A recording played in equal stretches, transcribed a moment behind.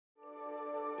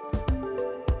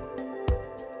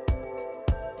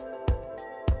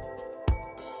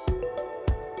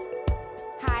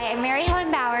I'm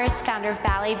Helen, founder of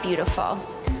Ballet Beautiful.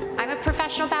 I'm a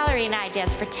professional ballerina. I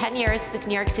danced for 10 years with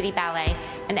New York City Ballet,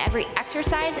 and every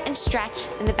exercise and stretch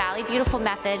in the Ballet Beautiful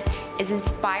method is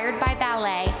inspired by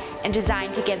ballet and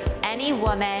designed to give any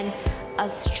woman a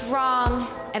strong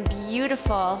and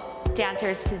beautiful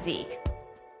dancer's physique.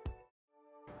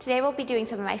 Today we'll be doing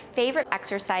some of my favorite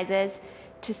exercises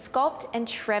to sculpt and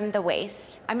trim the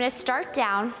waist. I'm gonna start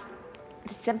down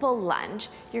with a simple lunge.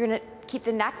 You're gonna keep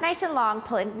the neck nice and long,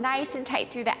 pull it nice and tight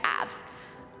through the abs.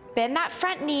 Bend that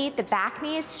front knee, the back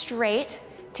knee is straight.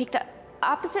 Take the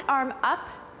opposite arm up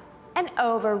and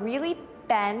over, really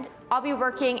bend. I'll be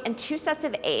working in 2 sets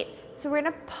of 8. So we're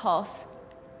gonna pulse.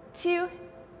 2,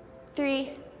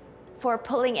 3, 4,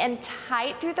 pulling in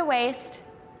tight through the waist.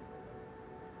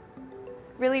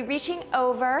 Really reaching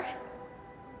over,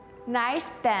 nice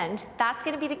bend. That's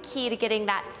gonna be the key to getting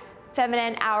that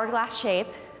feminine hourglass shape.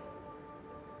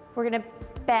 We're gonna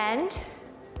bend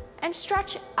and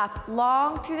stretch up,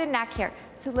 long through the neck here.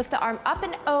 So lift the arm up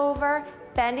and over,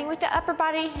 bending with the upper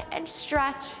body and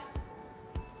stretch.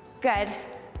 Good.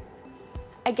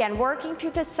 Again, working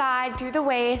through the side, through the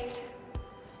waist.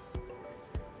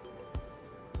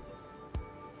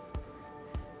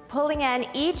 Pulling in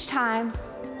each time.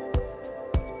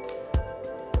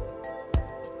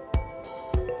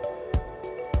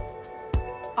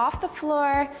 Off the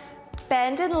floor,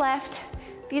 bend and lift.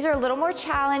 These are a little more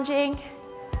challenging.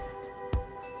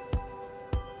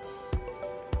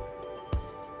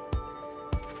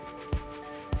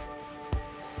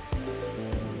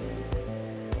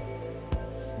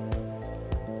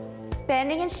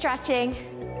 Bending and stretching.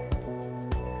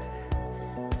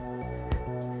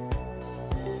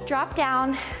 Drop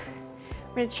down.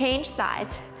 We're gonna change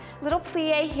sides. Little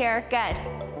plie here, good.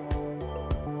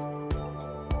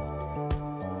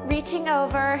 Reaching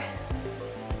over.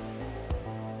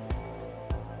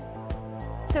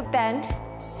 So bend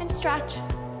and stretch.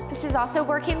 This is also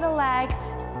working the legs.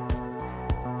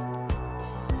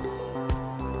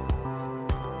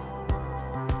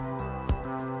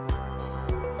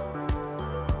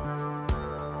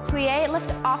 Plie,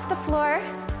 lift off the floor.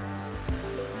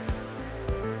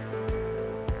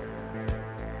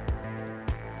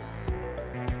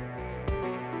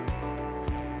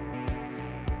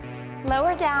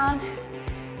 Lower down,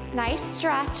 nice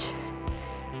stretch.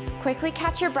 Quickly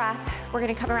catch your breath. We're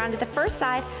gonna come around to the first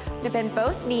side. We're gonna bend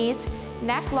both knees,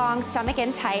 neck long, stomach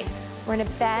in tight. We're gonna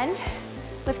bend,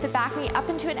 lift the back knee up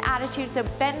into an attitude, so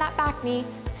bend that back knee,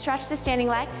 stretch the standing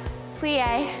leg,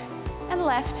 plie, and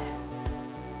lift.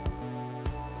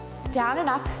 Down and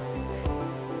up.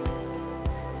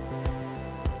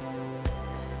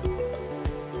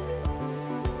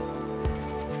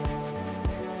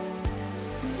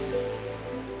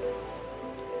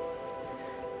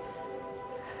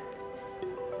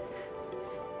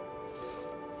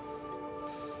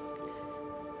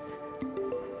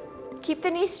 Keep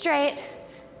the knees straight,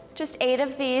 just 8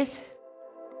 of these.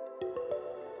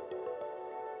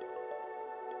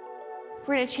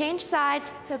 We're gonna change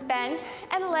sides, so bend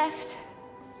and lift.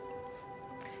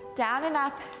 Down and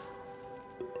up.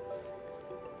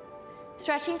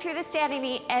 Stretching through the standing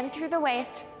knee and through the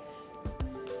waist.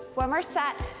 One more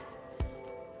set.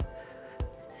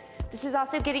 This is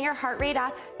also getting your heart rate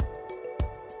up.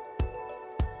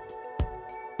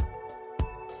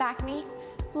 Back knee,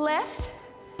 lift.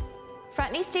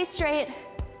 Front knee stays straight.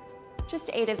 Just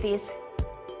 8 of these.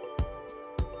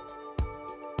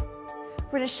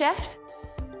 We're gonna shift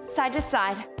side to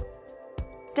side,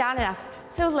 down and up.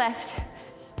 So lift,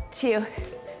 2,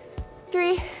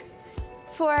 3,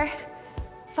 4,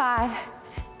 5,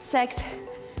 6,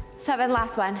 7,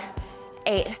 last one,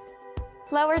 8.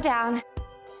 Lower down,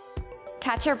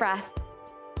 catch your breath.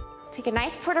 Take a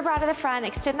nice port de bras to the front,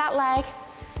 extend that leg,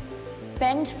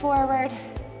 bend forward,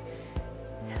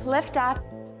 lift up,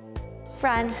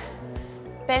 front,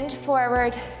 bend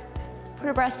forward, port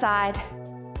de bras side,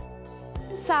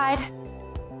 side,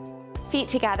 feet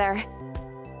together.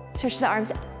 Stretch the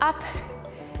arms up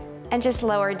and just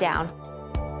lower down.